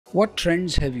What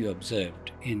trends have you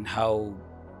observed in how,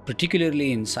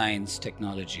 particularly in science,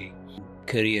 technology,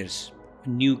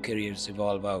 new careers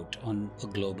evolve out on a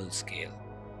global scale?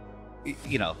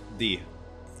 The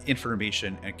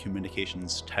information and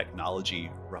communications technology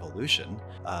revolution,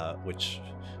 which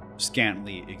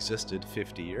scantily existed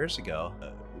 50 years ago,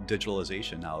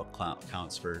 digitalization now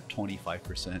accounts for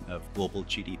 25% of global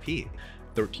GDP.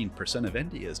 13% of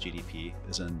India's GDP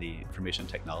is in the information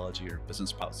technology or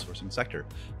business outsourcing sector.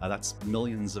 That's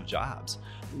millions of jobs.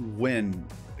 When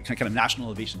kind of national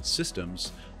innovation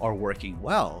systems are working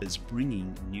well, it's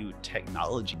bringing new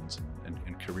technologies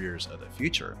and careers of the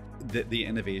future. The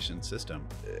innovation system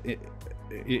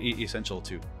essential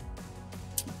to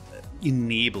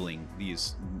enabling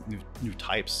these new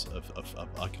types of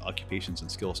occupations and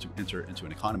skills to enter into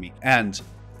an economy. And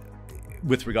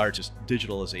with regard to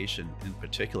digitalization in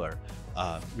particular,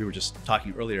 we were just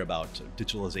talking earlier about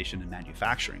digitalization in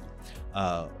manufacturing.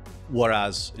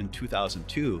 Whereas in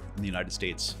 2002 in the United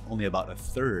States, only about a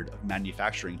third of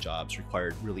manufacturing jobs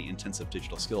required really intensive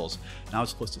digital skills. Now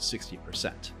it's close to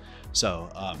 60%. So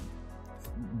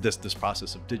this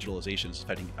process of digitalization is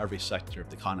affecting every sector of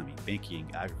the economy: banking,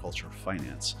 agriculture,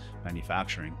 finance,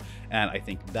 manufacturing. And I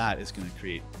think that is going to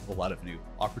create a lot of new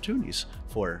opportunities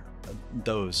for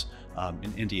those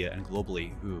in India and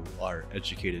globally who are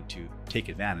educated to take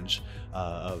advantage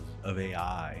of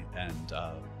AI and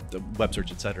the web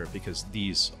search, et cetera, because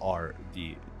these are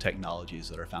the technologies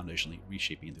that are foundationally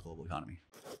reshaping the global economy.